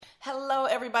Hello,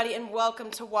 everybody, and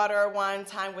welcome to Water or Wine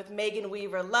Time with Megan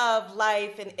Weaver, Love,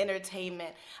 Life, and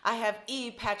Entertainment. I have E.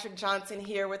 Patrick Johnson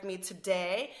here with me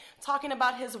today, talking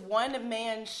about his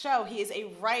one-man show. He is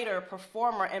a writer,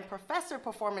 performer, and professor of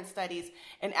performance studies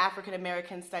and African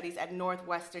American studies at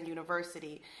Northwestern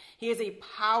University. He is a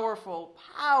powerful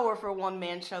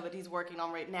one-man show that he's working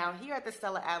on right now here at the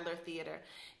Stella Adler Theater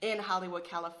in Hollywood,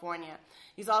 California.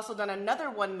 He's also done another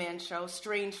one-man show,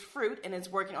 Strange Fruit, and is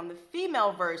working on the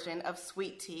female version of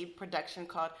Sweet Tea production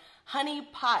called Honey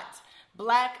Pot,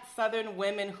 Black Southern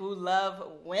Women Who Love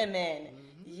Women.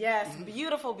 Yes,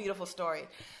 beautiful, beautiful story.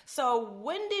 So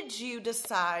when did you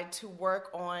decide to work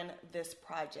on this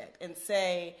project and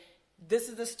say, this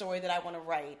is the story that I want to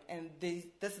write and this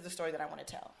is the story that I want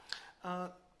to tell?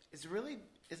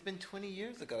 It's been 20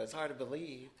 years ago. It's hard to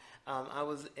believe. I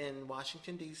was in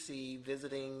Washington, D.C.,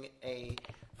 visiting a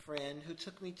friend who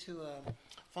took me to a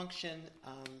function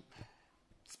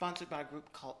sponsored by a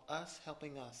group called Us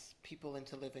Helping Us, People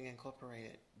into Living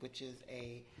Incorporated, which is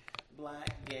a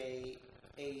Black gay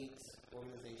AIDS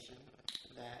organization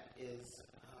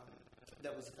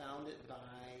that was founded by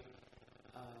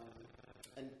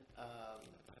I'm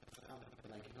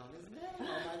blanking on his name. Oh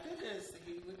my goodness,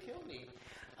 he would kill me.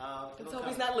 Let's hope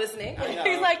he's not listening.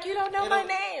 He's like, you don't know my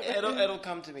name. It'll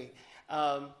come to me.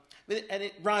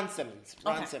 Ron Simmons.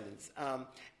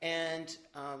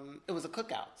 It was a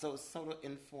cookout, so it was sort of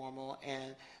informal.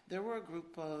 And there were a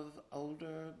group of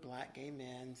older Black gay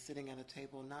men sitting at a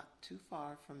table not too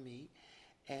far from me.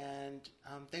 And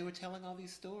they were telling all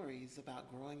these stories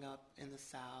about growing up in the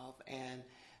South and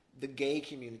the gay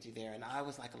community there. And I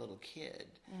was like a little kid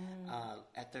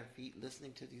at their feet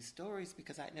listening to these stories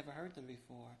because I'd never heard them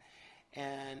before.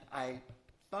 And I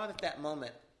thought at that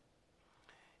moment,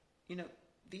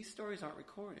 these stories aren't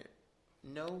recorded.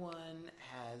 No one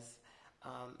has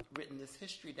written this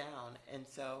history down. And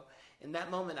so in that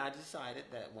moment, I decided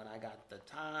that when I got the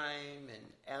time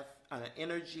and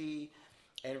energy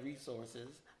and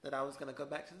resources, that I was going to go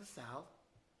back to the South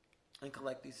and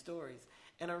collect these stories.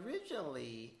 And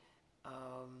originally,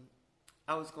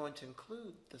 I was going to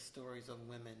include the stories of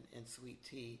women in Sweet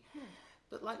Tea.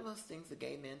 But like most things, the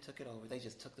gay men took it over. They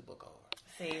just took the book over.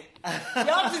 See,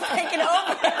 y'all just taking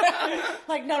over.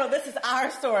 Like, no, this is our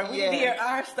story. We need to hear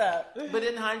our stuff. But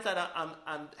in hindsight,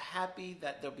 I'm happy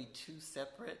that there'll be two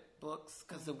separate books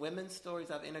because the women's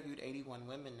stories, I've interviewed 81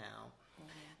 women now.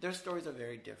 Their stories are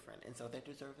very different, and so they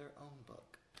deserve their own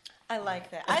book. I like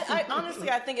that. I honestly,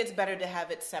 I think it's better to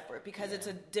have it separate because it's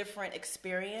a different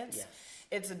experience. Yes.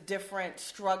 It's a different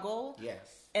struggle. Yes.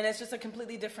 And it's just a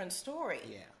completely different story.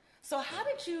 Yeah. So how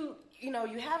did you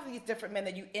have these different men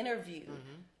that you interviewed.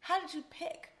 How did you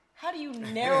pick? How do you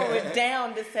narrow it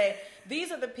down to say,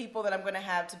 these are the people that I'm going to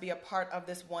have to be a part of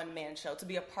this one-man show, to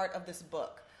be a part of this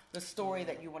book, the story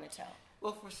that you want to tell?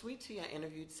 Well, for Sweet Tea, I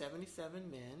interviewed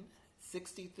 77 men.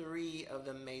 63 of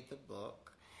them made the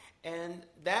book. And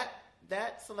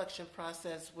that selection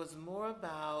process was more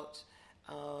about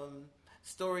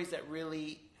stories that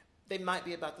really, they might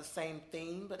be about the same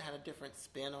theme, but had a different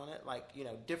spin on it, like,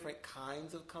 different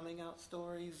kinds of coming out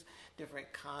stories,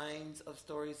 different kinds of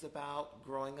stories about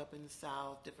growing up in the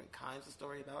South, different kinds of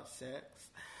stories about sex,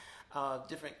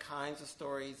 different kinds of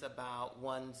stories about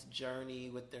one's journey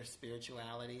with their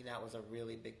spirituality. That was a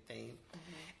really big theme.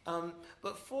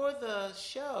 But for the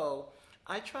show,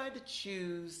 I tried to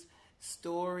choose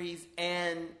stories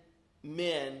and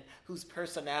men whose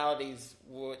personalities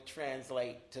would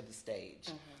translate to the stage.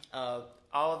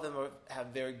 All of them have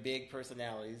very big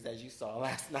personalities, as you saw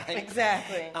last night.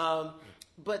 Exactly.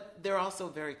 But they're also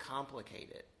very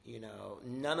complicated.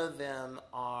 None of them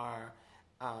are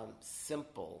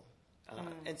simple.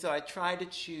 And so I try to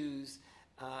choose,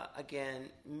 again,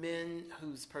 men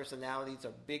whose personalities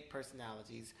are big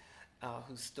personalities,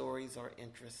 whose stories are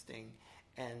interesting,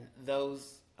 and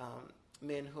those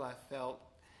men who I felt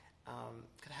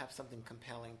could have something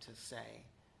compelling to say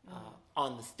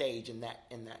on the stage in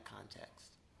that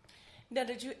context. Now,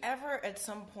 did you ever at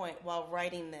some point while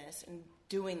writing this and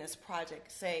doing this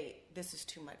project say, this is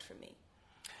too much for me?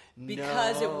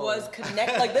 Because it was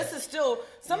connected. Like, this is still,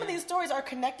 some of these stories are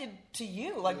connected to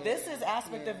you. Like, this is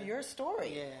aspect of your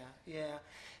story. Yeah.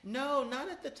 No, not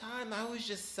at the time. I was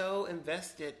just so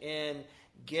invested in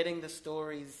getting the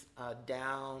stories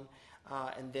down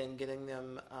and then getting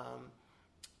them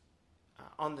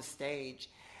on the stage.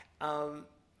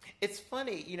 It's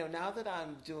funny, now that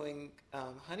I'm doing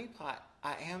Honey Pot,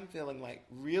 I am feeling like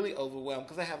really overwhelmed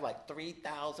because I have like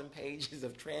 3,000 pages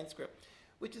of transcript,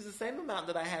 which is the same amount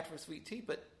that I had for Sweet Tea,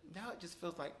 but now it just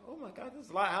feels like, oh my God, this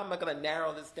is a lot. How am I going to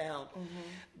narrow this down?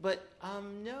 But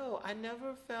no, I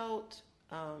never felt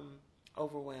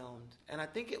overwhelmed. And I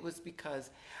think it was because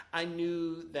I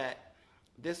knew that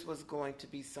this was going to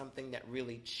be something that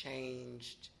really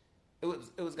changed. It was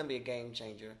going to be a game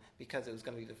changer because it was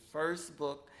going to be the first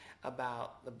book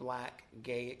about the Black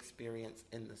gay experience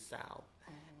in the South.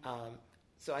 Mm-hmm.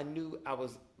 So I knew I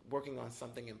was working on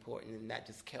something important, and that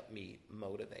just kept me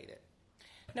motivated.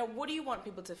 Now, what do you want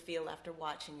people to feel after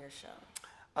watching your show?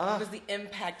 What is the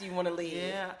impact you want to leave?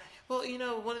 Yeah. Well,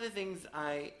 one of the things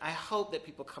I hope that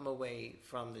people come away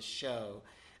from the show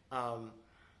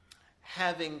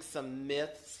having some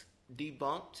myths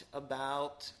debunked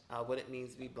about what it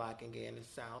means to be Black and gay in the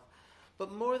South.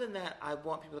 But more than that, I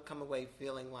want people to come away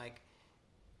feeling like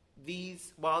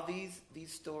while these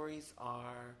stories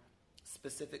are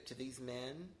specific to these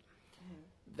men,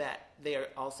 mm-hmm. that they are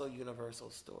also universal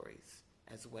stories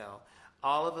as well.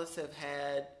 All of us have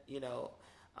had,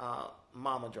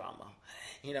 mama drama.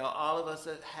 All of us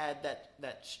have had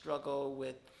that struggle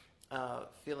with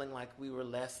feeling like we were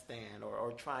less than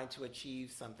or trying to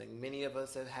achieve something. Many of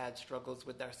us have had struggles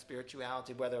with our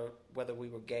spirituality, whether we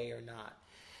were gay or not.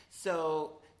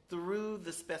 So through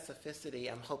the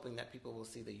specificity, I'm hoping that people will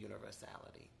see the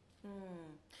universality.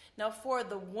 Now, for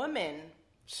the woman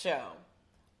show,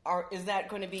 is that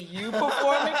going to be you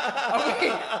performing?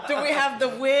 Do we have the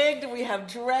wig? Do we have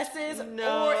dresses?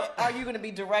 No. Or are you going to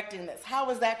be directing this? How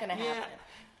is that going to happen?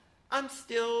 I'm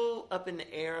still up in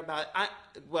the air about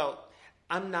it.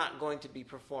 I'm not going to be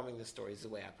performing the stories the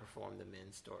way I perform the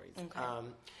men's stories. Okay.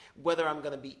 Whether I'm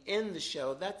going to be in the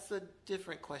show, that's a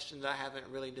different question that I haven't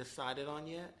really decided on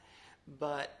yet.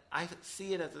 But I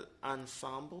see it as an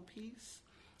ensemble piece.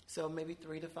 So maybe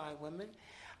 3 to 5 women.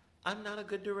 I'm not a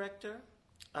good director.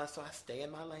 So I stay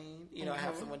in my lane. I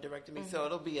have someone directing me. Mm-hmm. So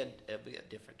it'll be a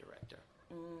different director.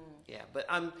 Yeah, but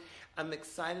I'm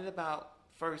excited about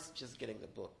first just getting the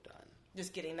book done.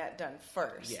 Just getting that done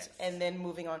first. Yes. And then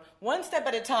moving on. One step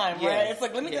at a time, yes. right? It's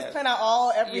like, let me just plan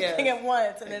out everything at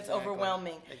once, and it's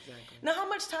overwhelming. Exactly. Now, how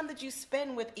much time did you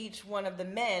spend with each one of the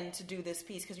men to do this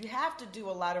piece? Because you have to do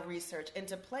a lot of research, and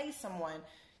to play someone,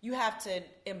 you have to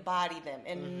embody them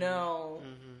and mm-hmm. know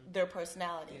mm-hmm. their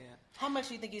personality. Yeah. How much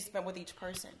do you think you spent with each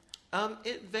person?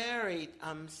 It varied.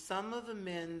 Some of the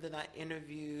men that I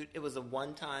interviewed, it was a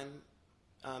one-time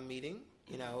meeting,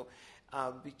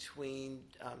 between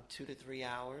 2 to 3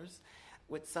 hours.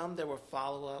 With some, there were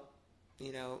follow-up,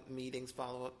 meetings,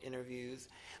 follow-up interviews.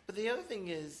 But the other thing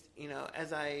is,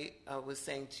 as I was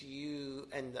saying to you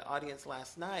and the audience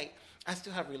last night, I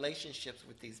still have relationships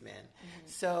with these men. Mm-hmm.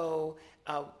 So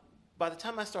by the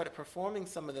time I started performing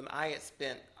some of them, I had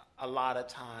spent a lot of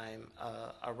time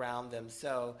around them.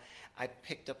 So I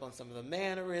picked up on some of the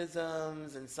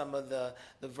mannerisms and some of the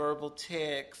verbal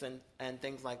tics and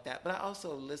things like that. But I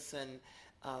also listened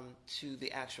to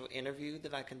the actual interview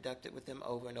that I conducted with them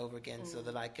over and over again so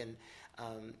that I can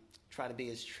try to be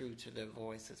as true to their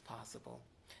voice as possible.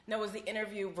 Now, was the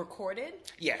interview recorded?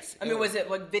 Yes. Was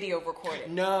it like video recorded?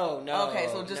 No. Okay,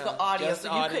 so just the audio. Just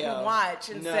so you couldn't watch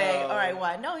and say, all right, well,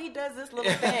 I know he does this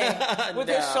little thing with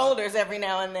his shoulders every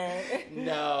now and then.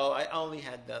 No, I only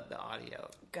had the audio.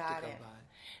 Got it.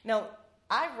 Now,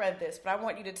 I've read this, but I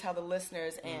want you to tell the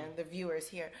listeners and the viewers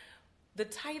here, the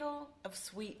title of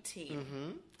Sweet Tea.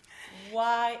 Mm-hmm.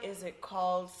 Why is it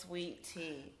called Sweet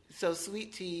Tea? So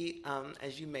sweet tea,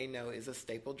 as you may know, is a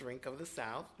staple drink of the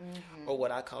South, mm-hmm. or what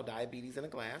I call diabetes in a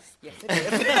glass. Yes, it is.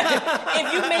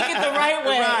 If you make it the right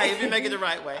way. Right, if you make it the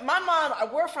right way. My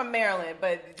mom, we're from Maryland,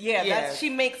 but she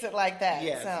makes it like that.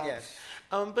 Yes, so. yes.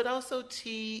 But also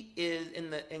tea is,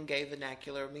 in gay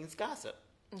vernacular, means gossip.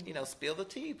 Mm-hmm. Spill the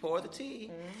tea, pour the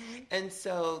tea. Mm-hmm. And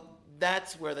so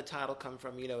that's where the title comes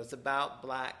from. It's about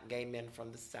Black gay men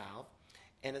from the South.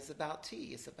 And it's about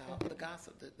tea. It's about the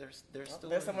gossip. There's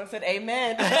someone said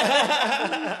amen.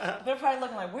 They're probably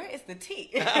looking like, where is the tea?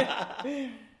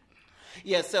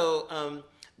 Yeah, so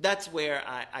that's where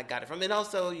I got it from. And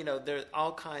also, there's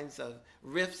all kinds of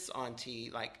riffs on tea.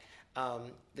 Like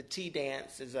the tea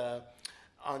dance is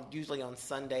usually on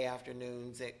Sunday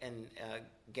afternoons in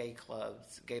gay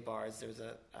clubs, gay bars. There's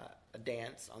a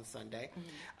dance on Sunday.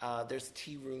 Mm-hmm. There's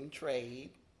tea room trade.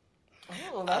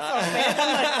 Oh, that's so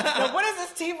fancy. Now, what is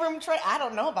this tea room trade? I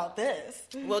don't know about this.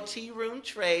 Well, tea room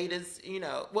trade is,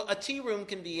 a tea room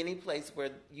can be any place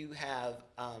where you have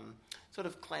sort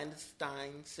of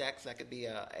clandestine sex. That could be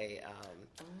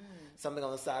something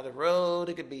on the side of the road.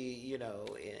 It could be,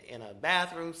 in a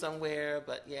bathroom somewhere.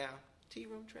 But yeah, tea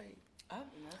room trade. Oh,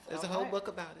 there's a whole book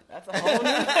about it. That's a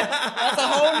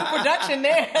whole new production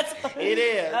there. It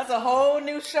is. That's a whole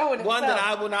new show in itself. One that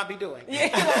I will not be doing. Yeah,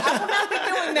 I will not be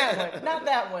doing that one. Not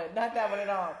that one. Not that one at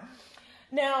all.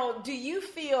 Now, do you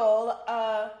feel,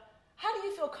 how do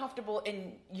you feel comfortable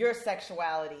in your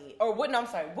sexuality? Or what? No, I'm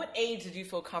sorry. What age did you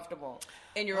feel comfortable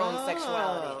in your own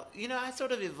sexuality? I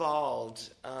sort of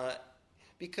evolved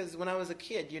because when I was a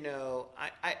kid,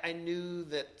 I knew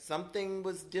that something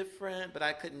was different, but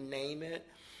I couldn't name it.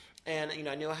 And,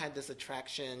 I knew I had this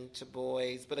attraction to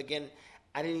boys. But again,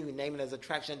 I didn't even name it as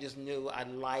attraction. I just knew I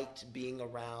liked being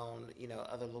around,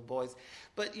 other little boys.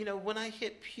 But, when I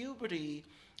hit puberty,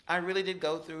 I really did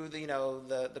go through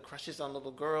the crushes on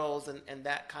little girls and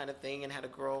that kind of thing, and had a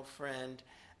girlfriend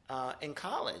in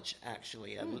college,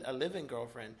 actually, a living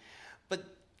girlfriend. But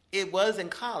it was in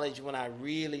college when I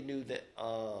really knew that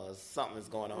something is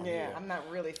going on here. Yeah, I'm not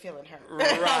really feeling her.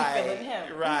 Right, I'm feeling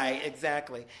him. Right,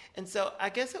 exactly. And so I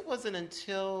guess it wasn't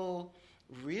until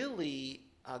really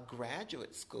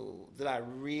graduate school that I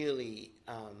really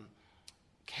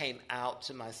came out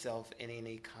to myself in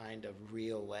any kind of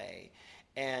real way.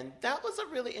 And that was a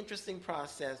really interesting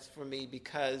process for me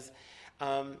because,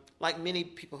 like many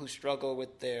people who struggle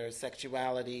with their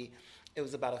sexuality, it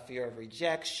was about a fear of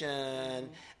rejection,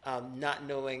 not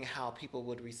knowing how people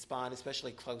would respond,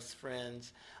 especially close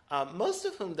friends. Most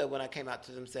of whom, though, when I came out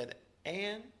to them said,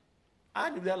 Ann, I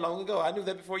knew that long ago. I knew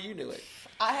that before you knew it.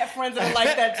 I have friends that are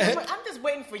like that too. I'm just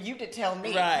waiting for you to tell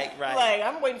me. Right. Like,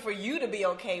 I'm waiting for you to be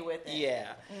okay with it.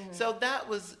 Yeah. Mm-hmm. So that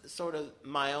was sort of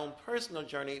my own personal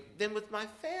journey. Then with my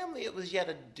family, it was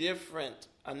yet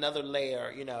another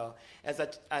layer,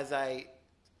 as I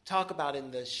talk about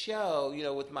in the show,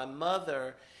 with my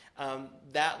mother,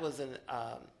 that was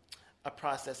a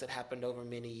process that happened over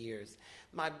many years.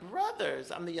 My brothers,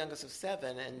 I'm the youngest of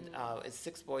 7, and it's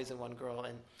 6 boys and 1 girl,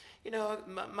 and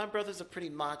my brothers are pretty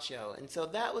macho, and so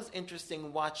that was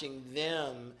interesting watching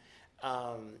them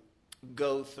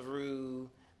go through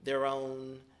their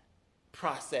own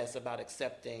process about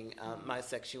accepting my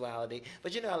sexuality.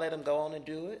 But I let them go on and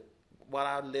do it while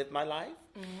I lived my life,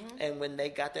 and when they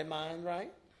got their mind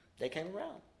right, they came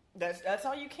around. That's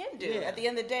all you can do. Yeah. At the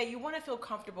end of the day, you want to feel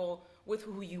comfortable with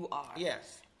who you are.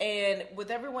 Yes. And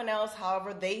with everyone else,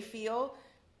 however they feel,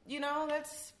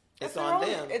 that's it's their on own,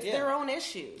 them. It's their own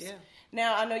issues. Yeah.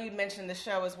 Now, I know you mentioned in the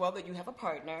show as well that you have a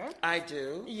partner. I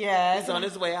do. Yes. He's on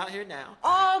his way out here now.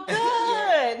 Oh, good.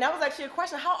 Yeah. And that was actually a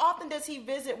question. How often does he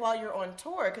visit while you're on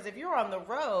tour? Because if you're on the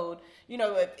road,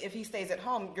 if he stays at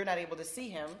home, you're not able to see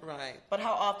him. Right. But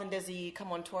how often does he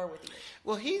come on tour with you?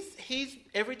 Well, he's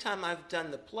every time I've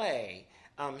done the play,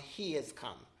 he has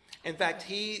come. In fact,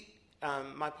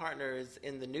 my partner is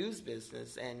in the news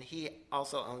business, and he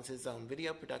also owns his own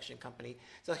video production company.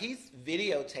 So he's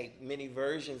videotaped many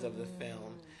versions of the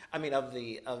film. I mean, of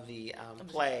the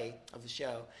play, of the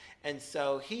show. And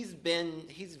so he's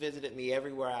visited me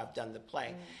everywhere I've done the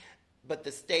play. But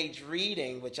the stage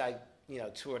reading, which I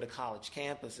tour the college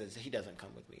campuses, he doesn't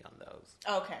come with me on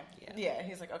those. Okay. Yeah.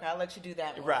 He's like, okay, I'll let you do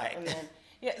that one. Right. And then,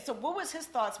 so what was his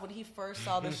thoughts when he first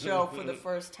saw the show for the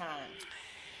first time?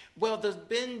 Well, there's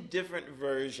been different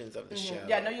versions of the show.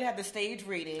 Yeah, I know you have the stage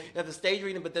reading. You have the stage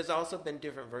reading, but there's also been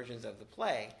different versions of the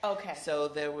play. Okay. So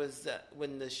there was,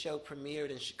 when the show premiered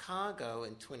in Chicago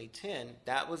in 2010,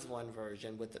 that was one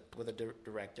version with a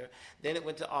director. Then it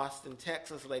went to Austin,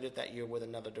 Texas later that year with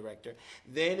another director.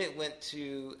 Then it went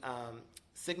to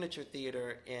Signature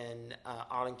Theater in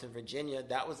Arlington, Virginia.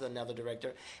 That was another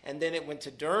director. And then it went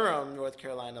to Durham, North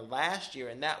Carolina last year,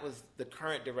 and that was the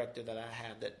current director that I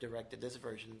have that directed this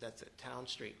version. That's at Town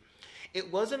Street.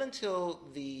 It wasn't until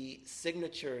the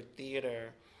Signature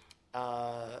Theater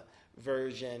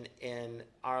version in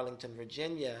Arlington,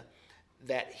 Virginia,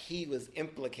 that he was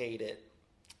implicated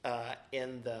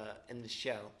in the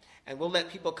show. And we'll let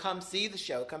people come see the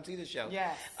show.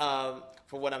 Yes.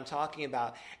 For what I'm talking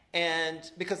about. And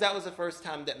because that was the first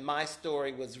time that my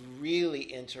story was really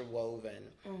interwoven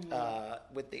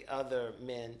with the other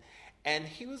men. And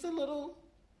he was a little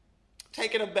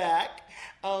taken aback.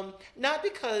 Not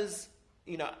because,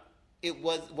 it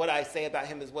was what I say about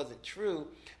him wasn't true,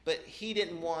 but he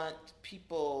didn't want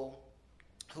people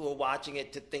who were watching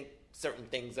it to think certain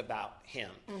things about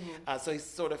him. So he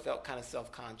sort of felt kind of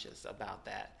self-conscious about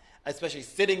that, especially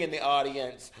sitting in the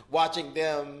audience, watching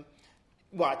them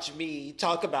watch me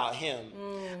talk about him.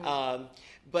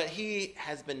 But he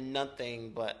has been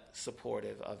nothing but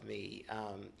supportive of me.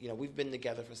 We've been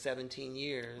together for 17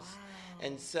 years. Wow.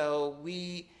 And so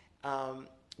we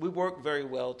work very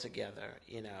well together.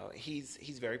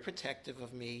 He's very protective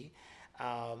of me.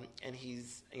 And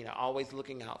he's, always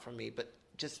looking out for me, but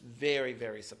just very,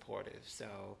 very supportive.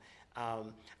 So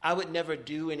I would never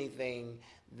do anything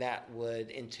that would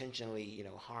intentionally,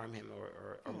 harm him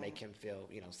or make him feel,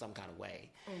 some kind of way.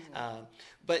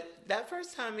 But that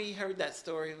first time he heard that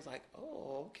story, he was like,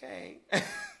 oh, okay.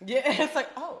 Yeah, it's like,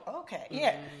 oh, okay.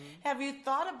 Yeah. Have you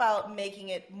thought about making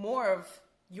it more of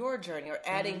your journey or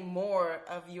adding more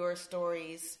of your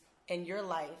stories and your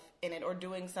life in it, or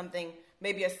doing something,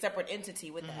 maybe a separate entity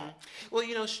with that?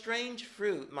 Well, Strange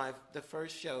Fruit, the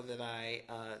first show that I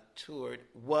toured,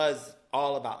 was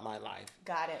all about my life.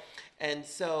 Got it. And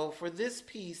so for this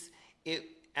piece, it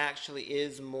actually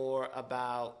is more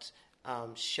about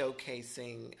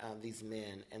showcasing these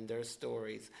men and their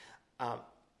stories,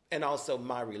 and also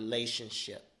my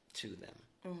relationship to them.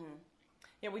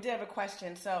 Yeah, we did have a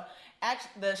question. So,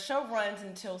 the show runs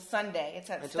until Sunday.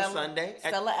 It's at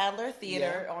Stella Adler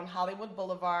Theater on Hollywood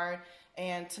Boulevard.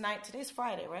 And today's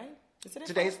Friday, right?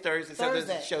 Today's Thursday. So there's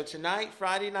a show tonight,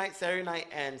 Friday night, Saturday night,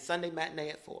 and Sunday matinee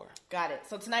at 4. Got it.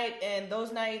 So tonight and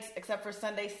those nights, except for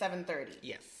Sunday, 7:30.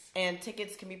 Yes. And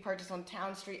tickets can be purchased on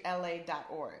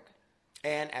townstreetla.org.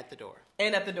 And at the door.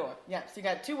 Yeah. So you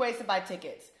got 2 ways to buy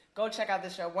tickets. Go check out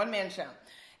this show, one-man show.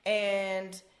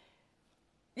 And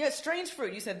yeah, Strange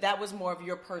Fruit, you said that was more of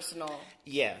your personal...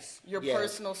 Yes. Your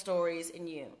personal stories and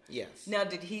you. Yes. Now,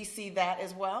 did he see that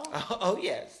as well? Oh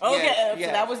yes. Okay, yes,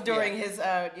 so that was during his...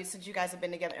 since you guys have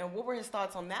been together. And what were his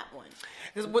thoughts on that one?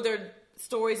 Were there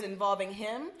stories involving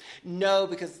him? No,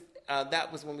 because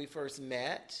that was when we first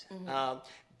met.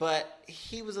 But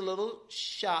he was a little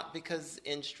shocked because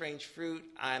in Strange Fruit,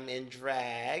 I'm in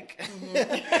drag.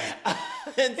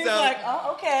 And He's like,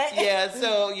 oh, okay. Yeah,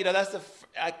 so, that's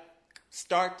I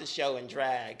start the show in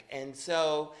drag. And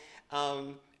so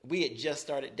we had just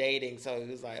started dating. So he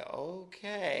was like,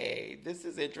 okay, this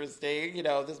is interesting.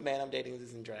 This man I'm dating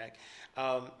is in drag.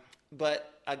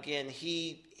 But again,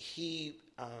 he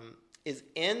is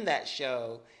in that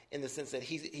show in the sense that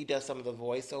he does some of the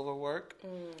voiceover work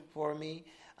for me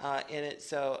in it.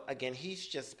 So again, he's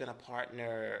just been a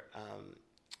partner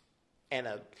and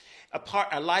a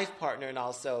life partner, and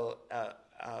also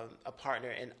a partner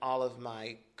in all of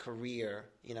my career,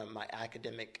 my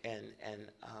academic and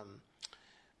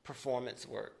performance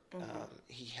work.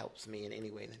 He helps me in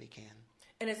any way that he can.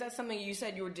 And is that something you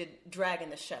said you did drag in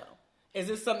the show? Is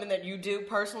this something that you do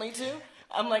personally too?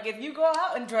 I'm like, if you go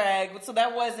out and drag, so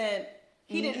that wasn't,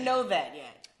 he didn't know that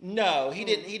yet. No, he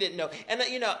didn't know. And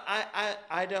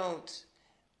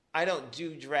I don't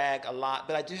do drag a lot,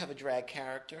 but I do have a drag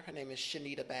character. Her name is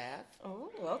Shanita Bath. Oh,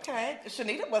 okay.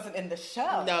 Shanita wasn't in the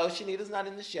show. No, Shanita's not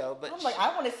in the show. But I'm like,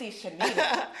 I want to see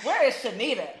Shanita. Where is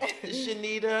Shanita?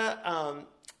 Shanita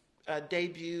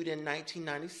debuted in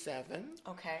 1997.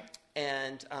 Okay.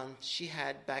 And she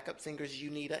had backup singers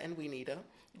Unita and Weenita.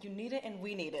 Unita and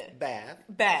Weenita. Bath.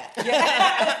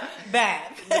 Yeah.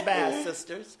 Bath. The Bath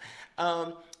sisters.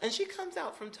 And she comes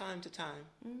out from time to time.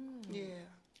 Yeah.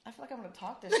 I feel like I'm going to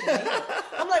talk to Shanita.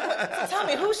 I'm like, so tell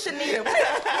me, who's Shanita? Where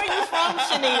are you from,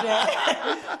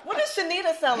 Shanita? What does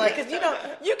Shanita sound like? Because,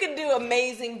 you can do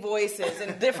amazing voices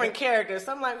and different characters.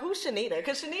 So I'm like, who's Shanita?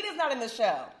 Because Shanita's not in the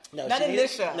show. No, not in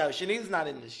this show. No, Shanita's not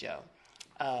in this show.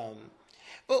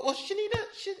 But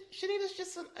Shanita's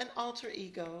just an alter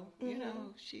ego.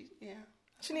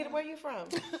 Shanita, where you from?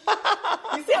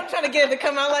 You see, I'm trying to get it to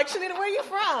come out like, Shanita, where you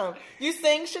from? You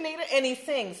sing, Shanita? And he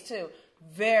sings, too.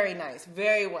 Very nice.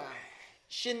 Very well.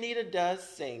 Shanita does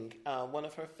sing. One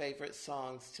of her favorite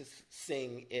songs to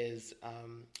sing is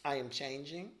I Am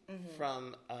Changing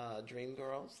from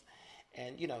Dreamgirls.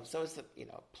 And, so it's a,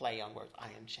 play on words. I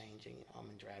am changing, I'm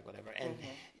in drag, whatever. And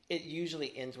it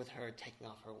usually ends with her taking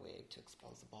off her wig to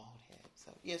expose the bald head.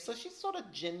 So, so she's sort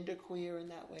of genderqueer in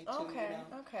that way, too. Okay,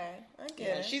 I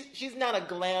get it. She's not a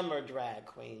glamour drag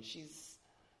queen. She's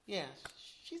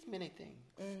many things.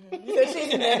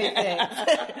 She's many things.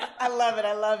 I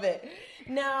love it.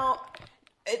 Now,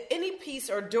 at any piece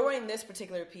or during this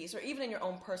particular piece, or even in your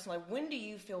own personal life, when do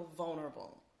you feel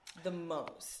vulnerable the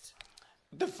most?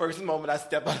 The first moment I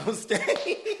step out on stage.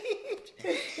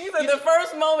 You said the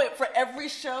first moment for every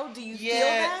show. Do you feel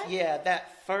that? Yeah,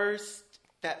 that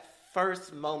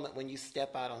first moment when you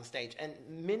step out on stage. And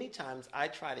many times I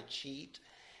try to cheat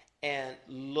and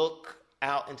look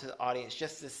out into the audience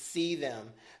just to see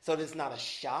them so that it's not a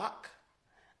shock.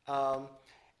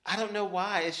 I don't know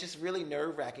why. It's just really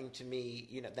nerve-wracking to me,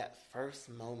 that first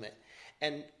moment.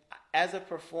 And as a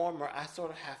performer, I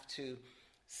sort of have to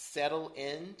settle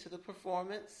into the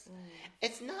performance.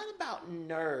 It's not about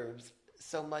nerves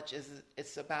so much as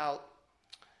it's about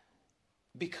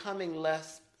becoming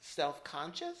less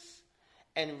self-conscious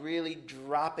and really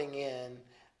dropping in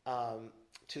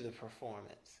to the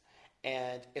performance.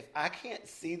 And if I can't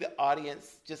see the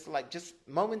audience just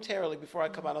momentarily before I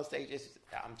come out on stage,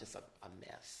 I'm just a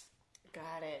mess.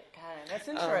 Got it. That's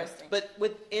interesting. But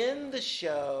within the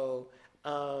show,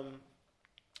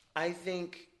 I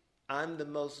think I'm the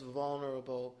most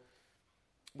vulnerable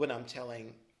when I'm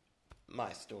telling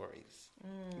my stories.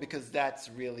 Because that's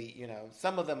really,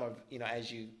 some of them are,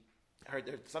 as you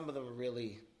heard, some of them are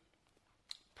really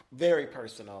very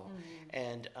personal.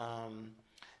 And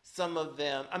some of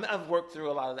them, I've worked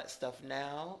through a lot of that stuff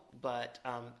now, but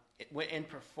in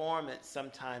performance,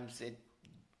 sometimes it,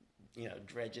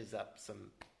 dredges up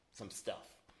some stuff.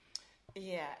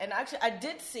 Yeah, and actually, I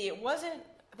did see, I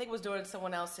think it was during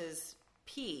someone else's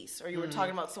piece, or you were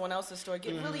talking about someone else's story,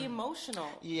 get really emotional.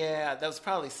 Yeah, that was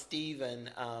probably Stephen,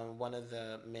 one of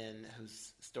the men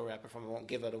whose story I performed. I won't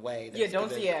give it away.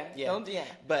 Don't.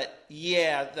 But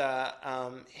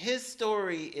yeah, his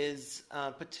story is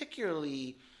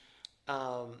particularly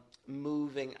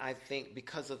moving, I think,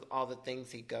 because of all the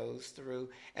things he goes through,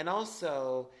 and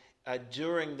also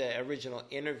during the original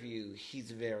interview, he's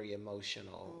very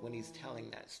emotional when he's telling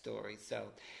that story. So,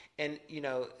 and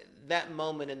that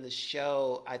moment in the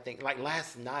show, I think, like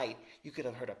last night, you could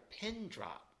have heard a pin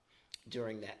drop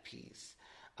during that piece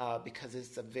because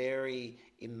it's a very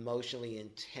emotionally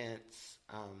intense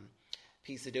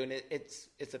piece to do, and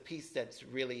it's a piece that's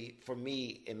really, for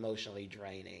me, emotionally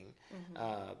draining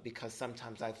because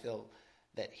sometimes I feel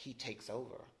that he takes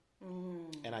over.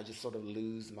 And I just sort of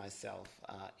lose myself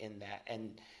in that.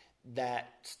 And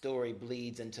that story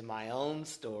bleeds into my own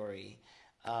story.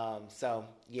 So,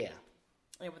 yeah.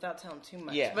 Yeah, without telling too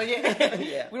much. Yeah. But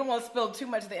yeah, we don't want to spill too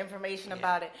much of the information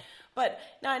about it. But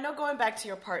now I know, going back to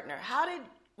your partner,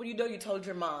 you told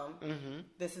your mom,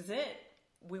 this is it.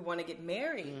 We want to get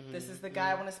married. This is the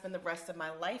guy I want to spend the rest of my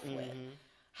life with.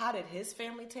 How did his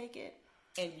family take it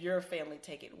and your family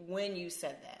take it when you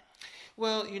said that?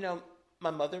 Well, my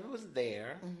mother was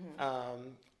there,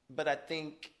 but I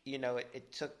think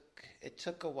it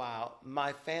took a while.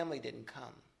 My family didn't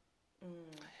come,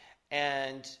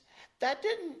 and that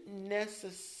didn't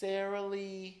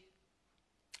necessarily,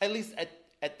 at least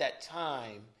at that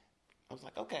time, I was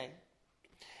like, okay.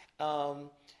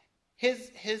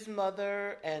 His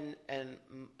mother and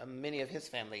many of his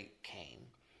family came,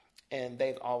 and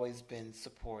they've always been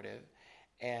supportive,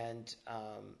 and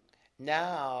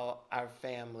now our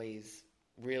families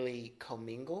really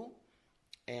commingle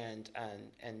and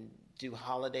do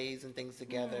holidays and things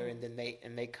together, and then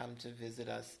they come to visit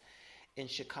us in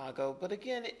Chicago. But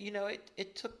again,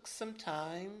 it took some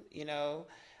time.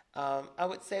 I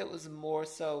would say it was more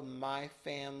so my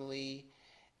family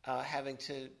having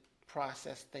to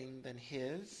process things than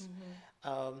his.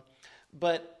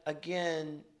 But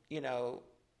again,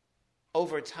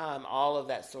 over time, all of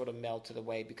that sort of melted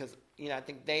away because I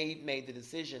think they made the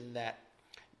decision that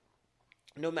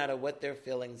no matter what their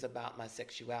feelings about my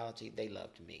sexuality, they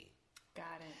loved me.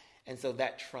 Got it. And so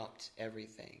that trumped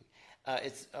everything.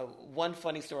 It's one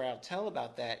funny story I'll tell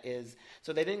about that is,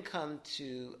 so they didn't come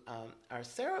to our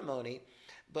ceremony,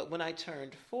 but when I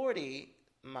turned 40,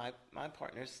 my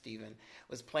partner, Stephen,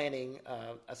 was planning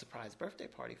a surprise birthday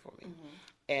party for me.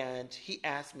 And he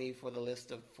asked me for the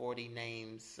list of 40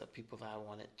 names of people that I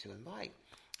wanted to invite.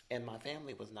 And my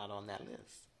family was not on that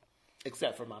list,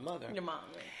 except for my mother. Your mom,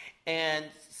 right? And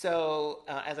so,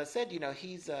 as I said, he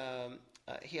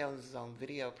owns his own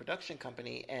video production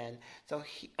company. And so,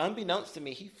 unbeknownst to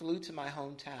me, he flew to my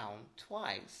hometown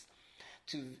twice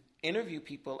to interview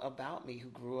people about me who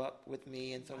grew up with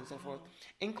me and so on and so forth,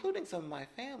 including some of my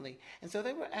family. And so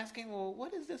they were asking, well,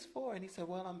 what is this for? And he said,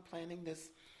 well, I'm planning this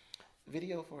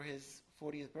video for his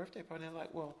 40th birthday party. And they're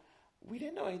like, well, we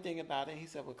didn't know anything about it. And he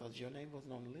said, well, because your name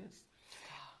wasn't on the list.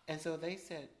 And so they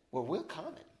said, well, we're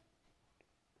coming.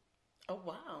 Oh,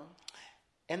 wow.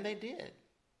 And they did.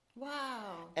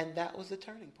 Wow. And that was the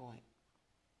turning point.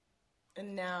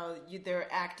 And now they're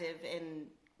active and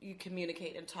you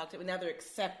communicate and talk to them. Now they're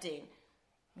accepting.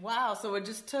 Wow. So it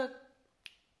just took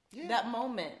that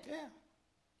moment.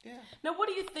 Yeah. Now, what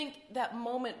do you think that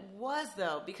moment was,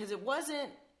 though? Because it wasn't...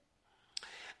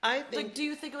 I think... do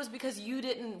you think it was because you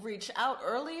didn't reach out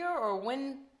earlier, or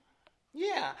when...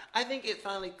 Yeah. I think it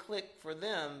finally clicked for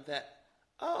them that,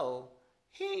 oh,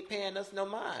 he ain't paying us no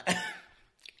mind.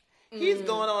 He's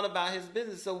going on about his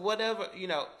business. So whatever,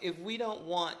 if we don't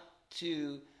want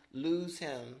to lose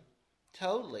him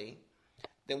totally,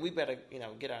 then we better,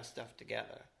 get our stuff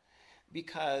together.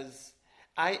 Because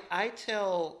I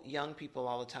tell young people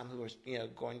all the time who are,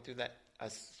 going through that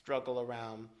struggle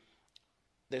around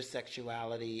their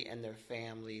sexuality and their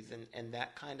families and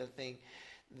that kind of thing,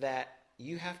 that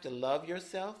you have to love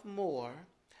yourself more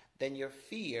than your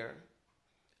fear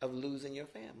of losing your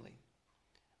family.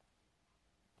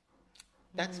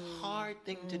 That's a hard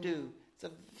thing to do. It's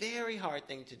a very hard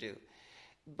thing to do.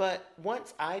 But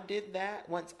once I did that,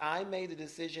 once I made the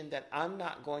decision that I'm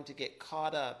not going to get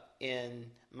caught up in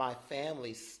my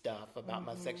family stuff about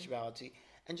my sexuality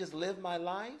and just live my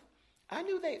life, I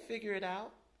knew they'd figure it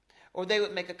out, or they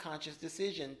would make a conscious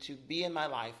decision to be in my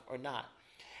life or not.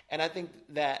 And I think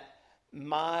that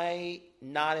my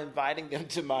not inviting them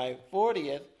to my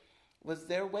 40th was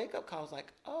their wake-up call. I was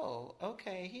like, oh,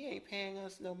 okay, he ain't paying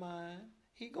us no mind.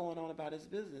 He going on about his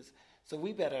business. So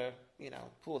we better,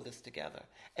 pull this together.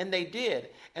 And they did.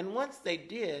 And once they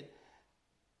did,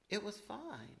 it was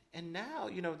fine. And now,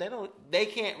 they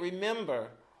can't remember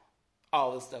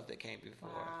all the stuff that came before.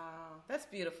 Wow, that's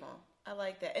beautiful. I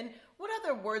like that. And what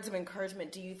other words of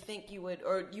encouragement do you think you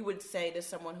would say to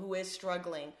someone who is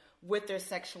struggling with their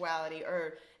sexuality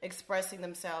or expressing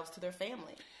themselves to their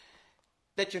family?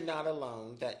 That you're not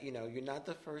alone, that, you're not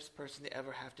the first person to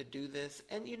ever have to do this.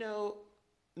 And,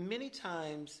 many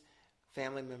times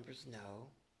family members know,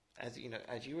 as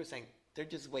you were saying, they're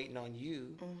just waiting on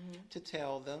you to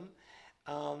tell them.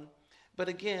 But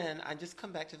again, I just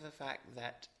come back to the fact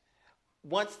that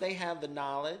once they have the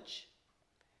knowledge,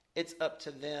 it's up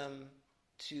to them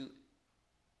to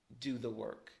do the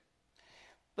work.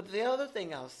 But the other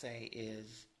thing I'll say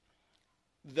is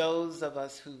those of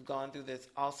us who've gone through this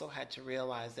also had to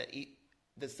realize that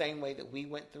the same way that we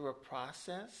went through a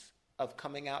process of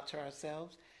coming out to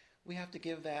ourselves, we have to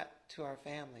give that to our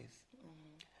families.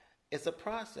 It's a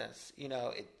process.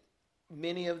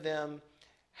 Many of them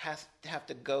have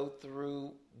to go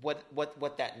through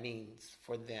what that means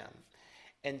for them.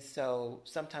 And so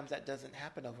sometimes that doesn't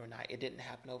happen overnight. It didn't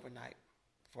happen overnight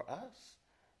for us.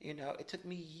 It took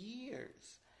me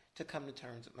years to come to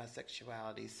terms with my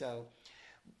sexuality. So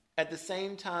at the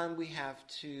same time we have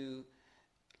to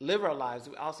live our lives,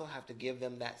 we also have to give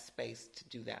them that space to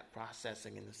do that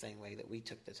processing in the same way that we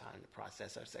took the time to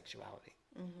process our sexuality.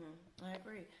 I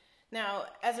agree. Now,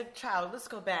 as a child, let's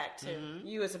go back to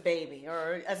you as a baby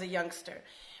or as a youngster.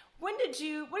 What did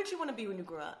you want to be when you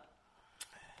grew up?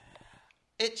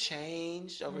 It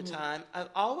changed over time. I've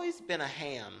always been a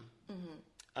ham,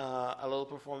 a little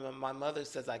performer. My mother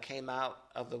says I came out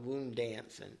of the womb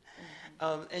dancing.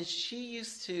 And she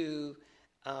used to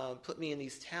put me in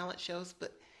these talent shows,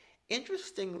 but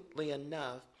interestingly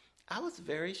enough, I was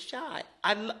very shy.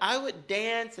 I would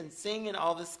dance and sing and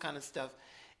all this kind of stuff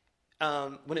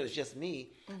when it was just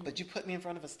me. But you put me in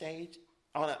front of a stage,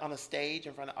 on a stage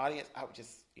in front of an audience, I would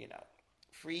just,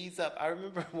 freeze up. I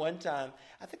remember one time,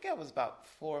 I think I was about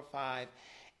 4 or 5,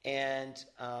 and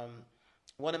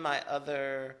one of my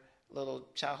other little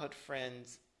childhood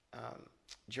friends,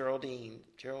 Geraldine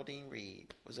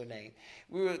Reed was her name.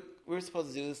 We were supposed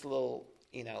to do this little,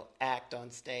 act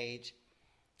on stage,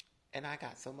 and I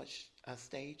got so much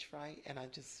stage fright, and I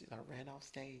just ran off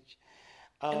stage.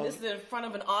 And this is in front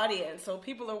of an audience, so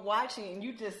people are watching, and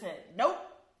you just said, nope.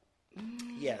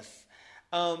 Yes.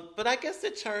 But I guess the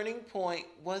turning point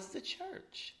was the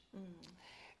church.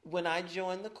 When I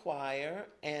joined the choir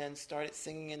and started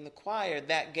singing in the choir,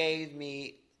 that gave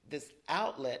me this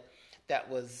outlet that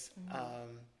was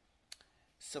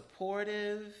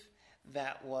supportive,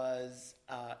 that was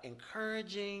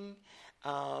encouraging,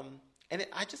 and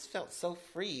I just felt so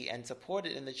free and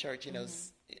supported in the church. A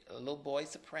little boy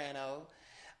soprano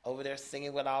over there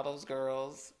singing with all those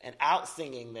girls and out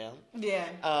singing them. Yeah.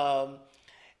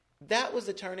 That was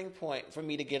a turning point for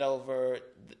me to get over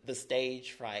the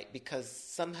stage fright, because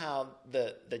somehow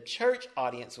the church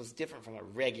audience was different from a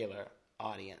regular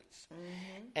audience.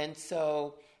 And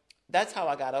so that's how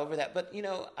I got over that. But,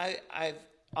 I've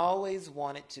always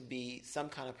wanted to be some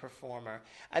kind of performer.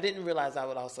 I didn't realize I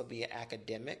would also be an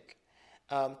academic,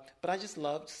 but I just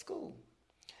loved school.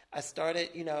 I started,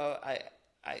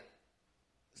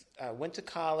 I went to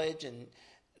college and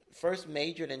first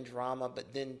majored in drama,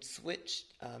 but then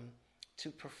switched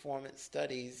to performance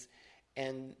studies.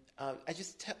 And I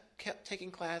just kept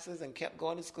taking classes and kept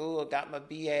going to school. I got my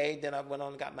BA, then I went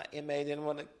on and got my MA, then I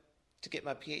wanted to get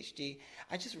my PhD.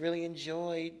 I just really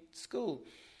enjoyed school.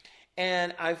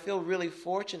 And I feel really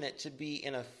fortunate to be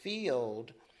in a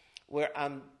field where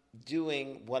I'm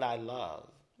doing what I love.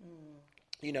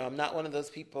 I'm not one of those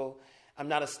people, I'm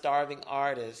not a starving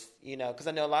artist, because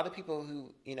I know a lot of people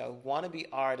who, want to be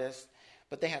artists,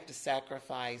 but they have to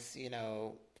sacrifice,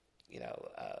 a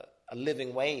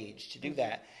living wage to do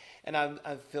that. And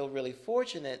I feel really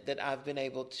fortunate that I've been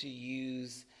able to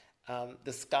use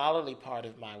the scholarly part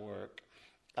of my work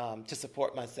to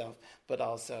support myself, but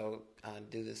also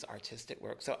do this artistic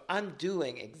work. So I'm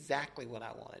doing exactly what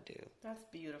I want to do. That's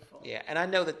beautiful. Yeah, and I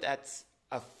know that that's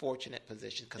a fortunate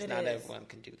position because It not is. everyone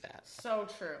can do that. So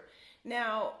true.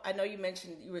 Now, I know you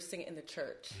mentioned you were singing in the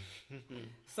church.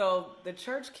 So the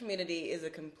church community is a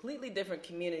completely different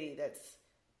community that's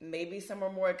maybe some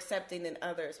are more accepting than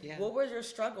others. Yeah. What were your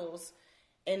struggles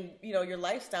and, your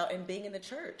lifestyle in being in the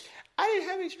church? I didn't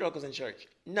have any struggles in church.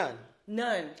 None.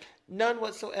 None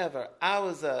whatsoever. I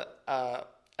was a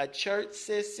church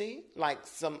sissy, like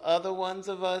some other ones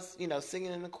of us,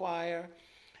 singing in the choir.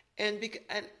 And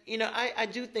I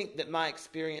do think that my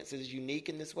experience is unique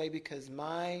in this way because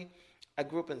I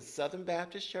grew up in Southern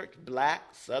Baptist Church, Black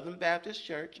Southern Baptist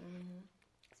Church,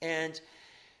 and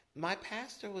my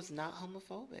pastor was not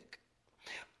homophobic.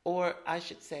 Or I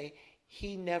should say,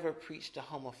 he never preached a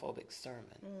homophobic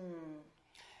sermon.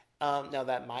 Now,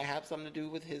 that might have something to do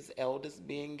with his eldest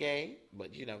being gay,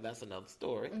 but, that's another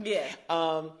story. Yeah.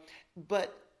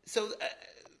 But so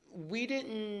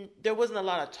there wasn't a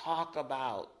lot of talk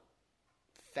about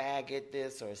faggot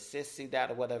this or sissy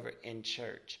that or whatever in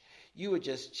church. You were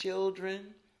just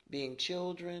children being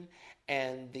children,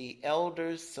 and the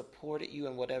elders supported you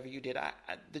in whatever you did.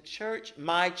 The church,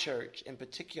 my church in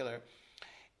particular,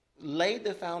 laid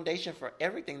the foundation for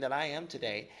everything that I am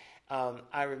today.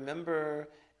 I remember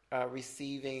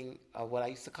receiving what I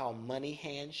used to call money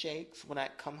handshakes when I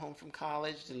come home from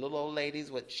college. The little old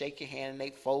ladies would shake your hand and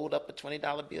they'd fold up a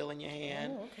 $20 bill in your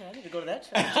hand. Oh, okay. I need to go to that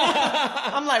church.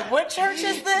 I'm like, what church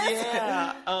is this?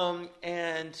 Yeah.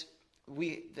 And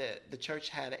the church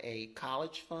had a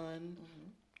college fund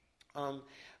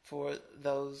for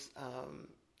those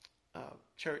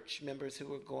church members who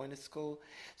were going to school.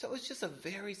 So it was just a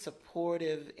very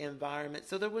supportive environment.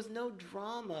 So there was no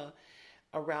drama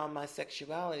around my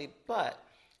sexuality, but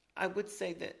I would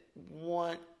say that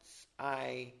once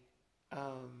I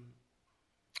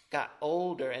got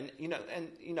older, and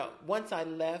once I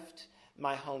left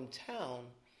my hometown,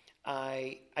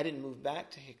 I didn't move back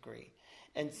to Hickory,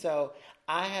 and so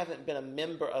I haven't been a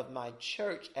member of my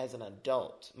church as an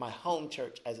adult, my home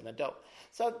church as an adult.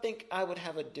 So I think I would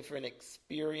have a different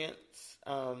experience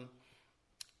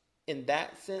in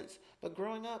that sense. But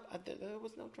growing up, there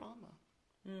was no drama.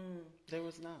 There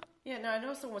was not. Yeah, no, I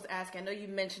know someone was asking. I know you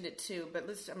mentioned it too, but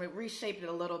I'm going to reshape it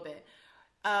a little bit.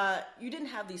 You didn't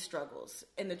have these struggles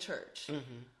in the church,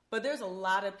 but there's a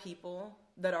lot of people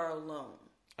that are alone.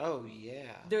 Oh,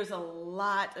 yeah. There's a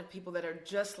lot of people that are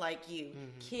just like you,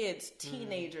 kids,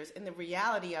 teenagers, and the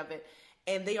reality of it,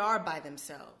 and they are by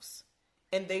themselves.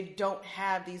 And they don't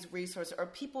have these resources or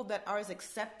people that are as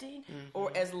accepting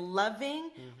or as loving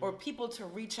or people to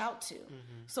reach out to.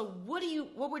 So what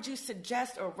would you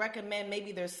suggest or recommend?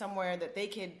 Maybe there's somewhere that they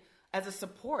could, as a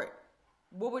support,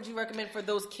 what would you recommend for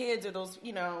those kids or those,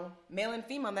 male and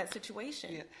female in that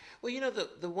situation? Yeah. Well,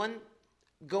 the one,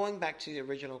 going back to the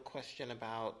original question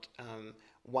about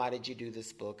why did you do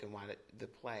this book and why did the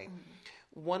play?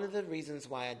 One of the reasons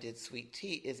why I did Sweet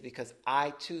Tea is because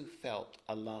I too felt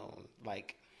alone.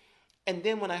 And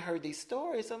then when I heard these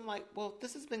stories, I'm like, well,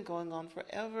 this has been going on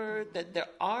forever, that there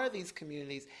are these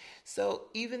communities. So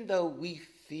even though we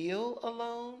feel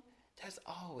alone, there's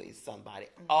always somebody,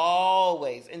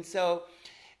 always. And so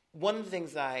one of the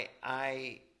things I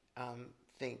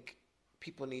think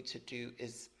people need to do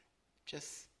is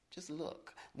just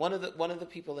look. One of the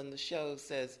people in the show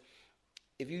says,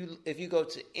 if you go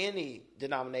to any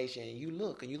denomination and you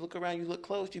look around, you look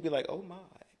close, you'd be like, oh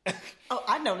my. Oh,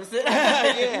 I noticed it.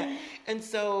 Yeah. And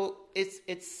so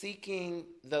it's seeking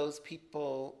those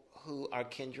people who are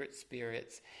kindred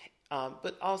spirits,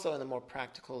 but also on a more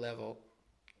practical level,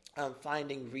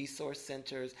 finding resource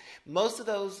centers. Most of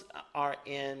those are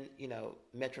in,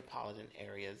 metropolitan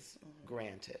areas,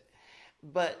 granted.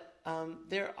 But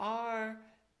there are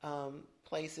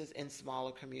places in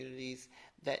smaller communities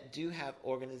that do have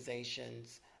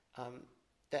organizations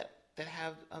that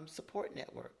have support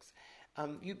networks.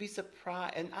 You'd be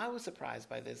surprised, and I was surprised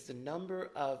by this, the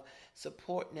number of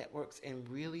support networks in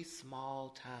really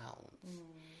small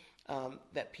towns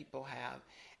that people have.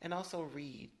 And also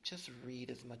just read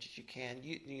as much as you can.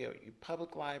 Your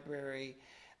public library,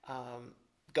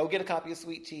 go get a copy of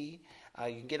Sweet Tea.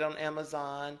 You can get it on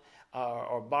Amazon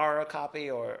or borrow a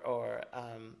copy or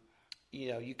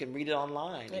you can read it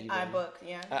online. iBook,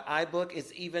 yeah. iBook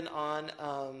is even on,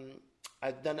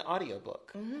 I've done an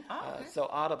audiobook. Okay. So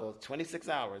Audible, 26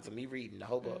 hours of me reading the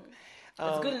whole book.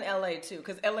 It's good in LA too,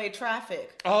 because LA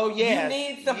traffic. Oh, yes. You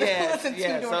need something to listen to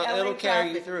during so LA it'll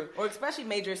carry traffic, you through. Or especially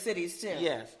major cities too.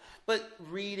 Yes. But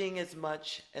reading as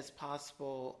much as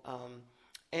possible.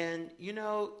 And,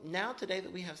 now today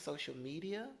that we have social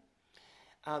media,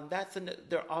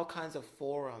 There are all kinds of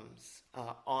forums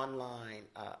online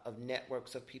of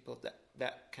networks of people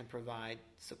that can provide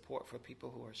support for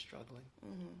people who are struggling.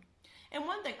 Mm-hmm. And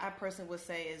one thing I personally would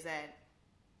say is that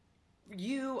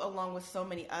you, along with so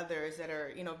many others that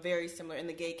are, very similar in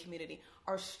the gay community,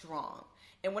 are strong.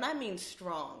 And when I mean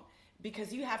strong,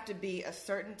 because you have to be a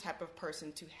certain type of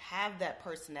person to have that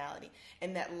personality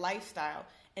and that lifestyle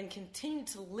and continue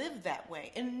to live that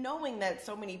way. And knowing that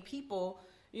so many people,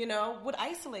 would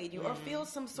isolate you or feel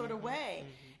some sort of way.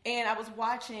 And I was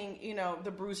watching,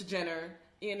 the Bruce Jenner,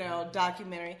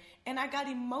 documentary, and I got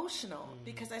emotional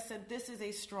because I said, this is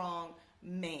a strong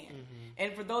man.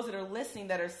 And for those that are listening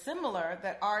that are similar,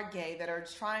 that are gay, that are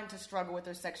trying to struggle with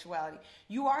their sexuality,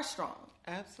 you are strong.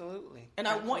 Absolutely. And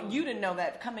I want you to know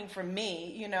that coming from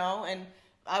me, and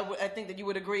I think that you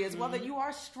would agree as well that you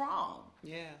are strong.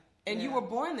 Yeah. And you were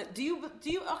born that. Do you?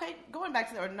 Okay, going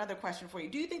back to another question for you.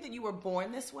 Do you think that you were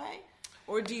born this way,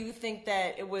 or do you think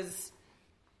that it was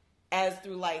as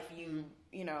through life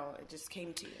it just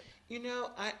came to you?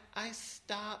 I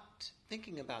stopped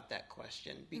thinking about that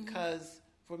question because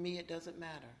for me it doesn't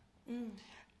matter.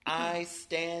 I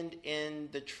stand in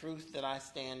the truth that I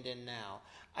stand in now.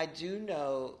 I do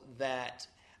know that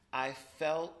I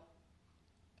felt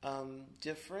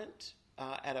different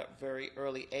at a very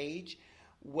early age.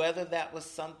 Whether that was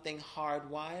something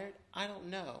hardwired, I don't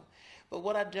know. But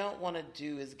what I don't want to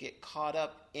do is get caught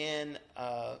up in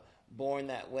born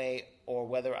that way or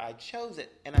whether I chose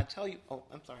it. And I tell you,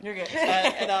 I'm sorry. You're good.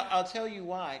 And I'll tell you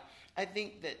why. I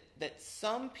think that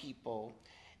some people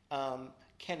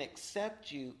can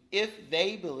accept you if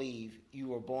they believe you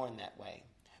were born that way.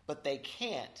 But they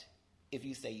can't if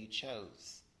you say you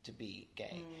chose to be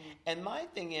gay. And my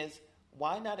thing is,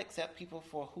 why not accept people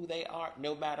for who they are,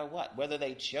 no matter what? Whether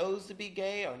they chose to be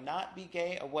gay or not be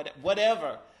gay or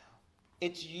whatever.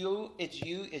 It's you, it's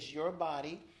your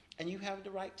body, and you have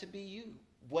the right to be you,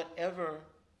 whatever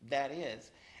that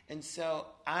is. And so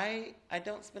I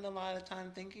don't spend a lot of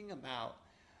time thinking about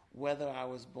whether I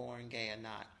was born gay or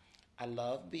not. I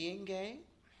love being gay.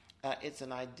 It's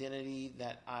an identity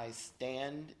that I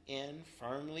stand in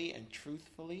firmly and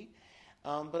truthfully.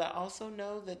 But I also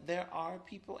know that there are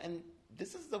people, and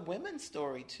this is the women's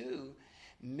story too.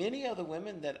 Many of the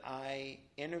women that I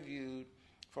interviewed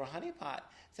for Honey Pot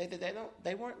say that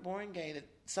they weren't born gay, that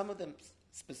some of them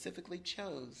specifically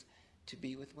chose to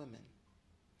be with women.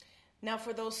 Now,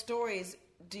 for those stories,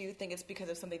 do you think it's because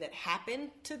of something that happened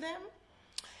to them?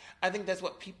 I think that's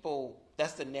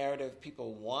the narrative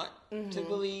people want to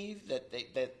believe,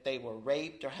 that they were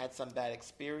raped or had some bad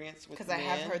experience with men. Because I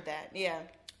have heard that, yeah.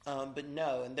 But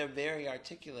no, and they're very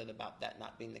articulate about that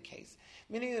not being the case.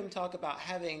 Many of them talk about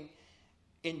having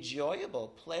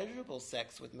enjoyable, pleasurable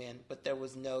sex with men, but there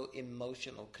was no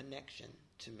emotional connection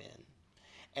to men.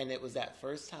 And it was that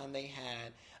first time they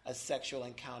had a sexual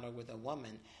encounter with a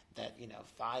woman that,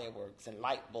 fireworks and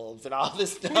light bulbs and all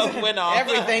this stuff went off.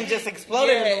 Everything just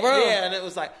exploded in the room. Yeah, and it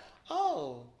was like,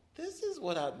 oh, this is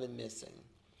what I've been missing.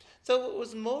 So it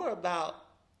was more about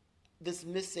this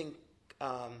missing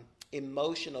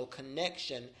emotional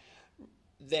connection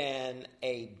than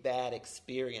a bad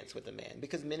experience with a man.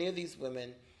 Because many of these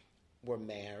women were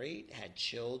married, had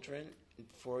children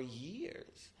for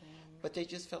years, but they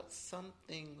just felt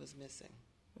something was missing.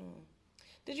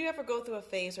 Did you ever go through a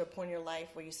phase or a point in your life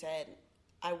where you said,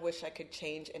 I wish I could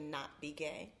change and not be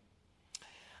gay?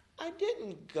 I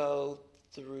didn't go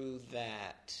through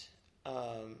that.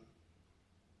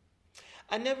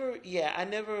 I never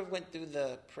went through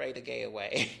the pray the gay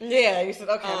away. Yeah, you said,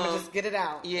 okay, I'm going to just get it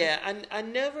out. Yeah, I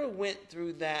never went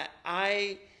through that.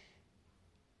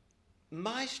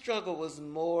 My struggle was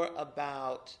more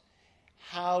about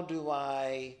how do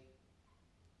I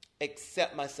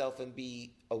accept myself and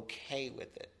be okay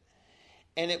with it.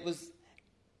 And it was,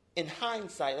 in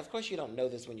hindsight, of course you don't know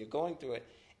this when you're going through it,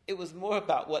 it was more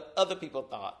about what other people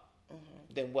thought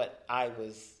than what I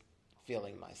was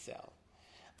feeling myself.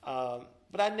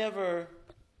 But I never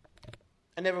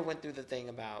went through the thing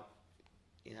about,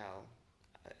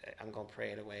 I'm going to pray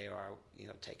it away or,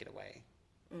 take it away.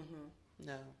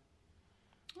 No.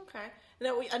 Okay.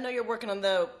 Now, I know you're working on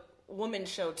the woman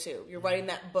show too. You're writing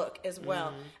that book as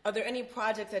well. Are there any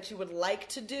projects that you would like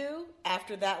to do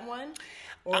after that one?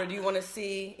 Or do you want to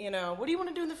see, what do you want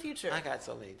to do in the future? I got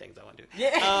so many things I want to do.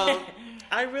 Yeah.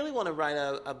 I really want to write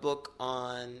a book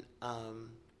on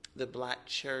the Black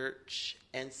church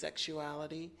and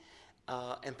sexuality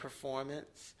and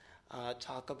performance.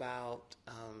 Talk about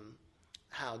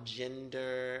how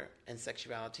gender and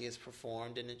sexuality is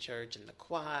performed in the church, in the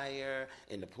choir,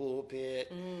 in the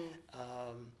pulpit.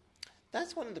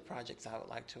 That's one of the projects I would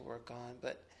like to work on.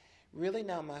 But really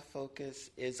now my focus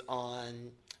is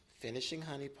on finishing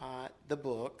Honey Pot, the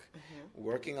book,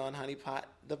 working on Honey Pot,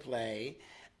 the play.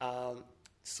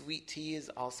 Sweet Tea is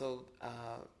also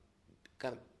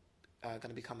going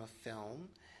to become a film.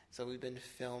 So we've been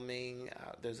filming.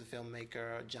 There's a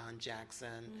filmmaker, John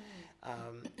Jackson,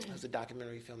 who's a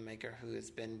documentary filmmaker who has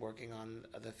been working on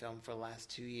the film for the last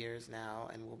 2 years now,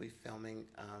 and we'll be filming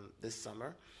this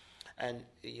summer. And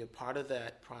part of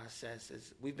that process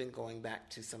is we've been going back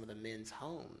to some of the men's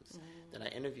homes that I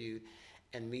interviewed,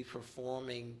 and me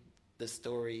performing the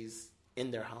stories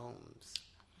in their homes.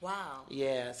 Wow.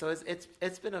 Yeah. So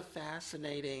it's been a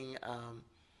fascinating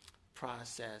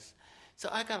process. So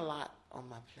I got a lot on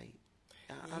my plate.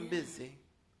 I'm busy.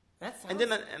 That's and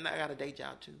then I got a day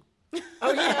job too.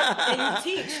 Oh yeah, and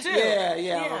you teach too.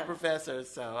 Yeah. I'm a professor,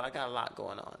 so I got a lot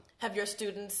going on. Have your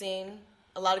students seen?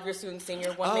 A lot of your students seen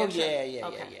your one man show? Yeah.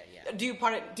 Do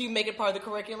you make it part of the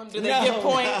curriculum? Do they get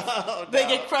points? No. They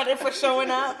get credit for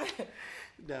showing up?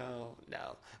 No.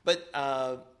 But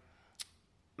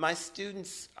my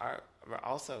students are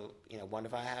also,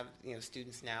 wonderful. I have,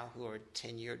 students now who are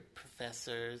tenured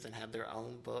professors and have their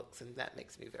own books, and that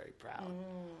makes me very proud.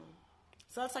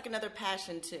 So that's like another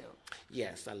passion too.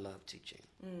 Yes, I love teaching.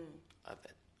 Love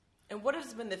it. And what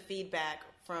has been the feedback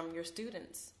from your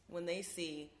students when they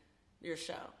see your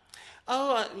show?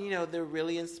 Oh, they're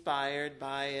really inspired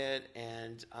by it,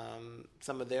 and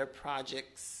some of their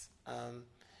projects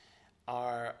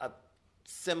are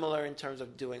similar in terms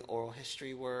of doing oral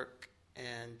history work.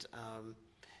 And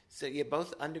so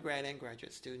both undergrad and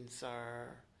graduate students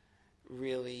are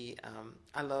really.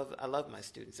 I love my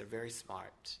students. They're very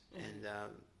smart and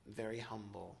very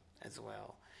humble as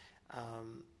well.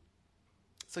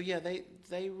 So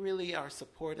they really are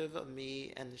supportive of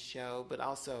me and the show, but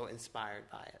also inspired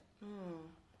by it.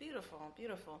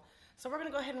 Beautiful. So we're going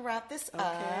to go ahead and wrap this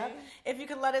up. If you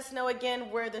could let us know again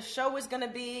where the show is going to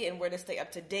be and where to stay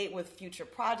up to date with future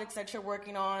projects that you're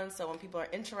working on, so when people are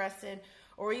interested,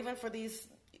 or even for these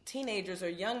teenagers or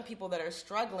young people that are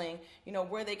struggling,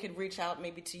 where they could reach out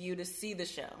maybe to you to see the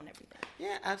show and everything.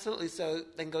 Yeah, absolutely. So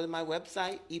they can go to my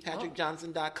website,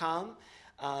 epatrickjohnson.com.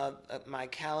 My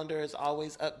calendar is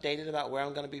always updated about where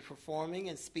I'm going to be performing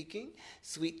and speaking.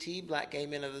 Sweet Tea, Black Gay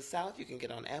Men of the South, you can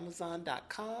get on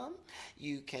Amazon.com.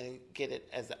 You can get it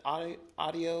as an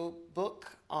audio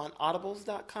book on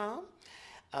audibles.com.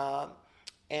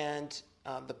 And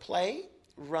the play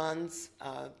runs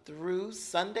through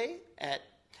Sunday at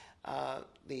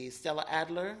the Stella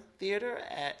Adler Theater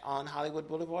on Hollywood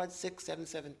Boulevard,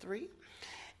 6773.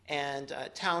 And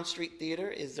Town Street Theater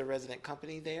is the resident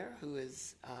company there who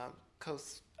is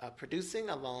co-producing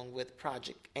along with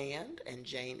Project and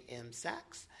Jane M.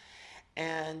 Sachs.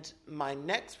 And my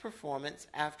next performance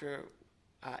after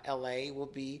LA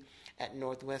will be at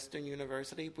Northwestern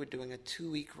University. We're doing a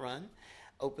 2-week run,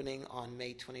 opening on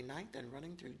May 29th and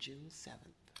running through June 7th.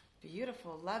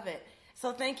 Beautiful. Love it.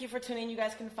 So thank you for tuning in. You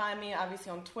guys can find me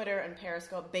obviously on Twitter and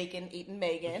Periscope, Bacon Eatin'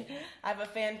 Megan. I have a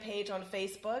fan page on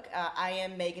Facebook. I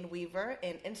am Megan Weaver,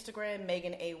 and Instagram,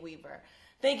 Megan A. Weaver.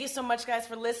 Thank you so much, guys,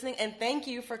 for listening, and thank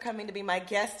you for coming to be my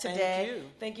guest today. Thank you.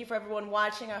 Thank you for everyone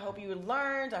watching. I hope you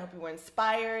learned. I hope you were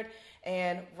inspired.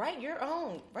 And write your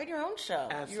own show.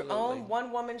 Absolutely. Your own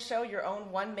one-woman show, your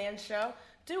own one-man show.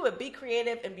 Do it. Be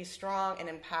creative and be strong and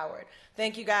empowered.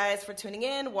 Thank you guys for tuning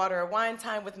in. Water or Wine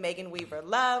Time with Megan Weaver.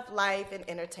 Love, life, and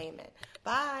entertainment.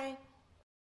 Bye.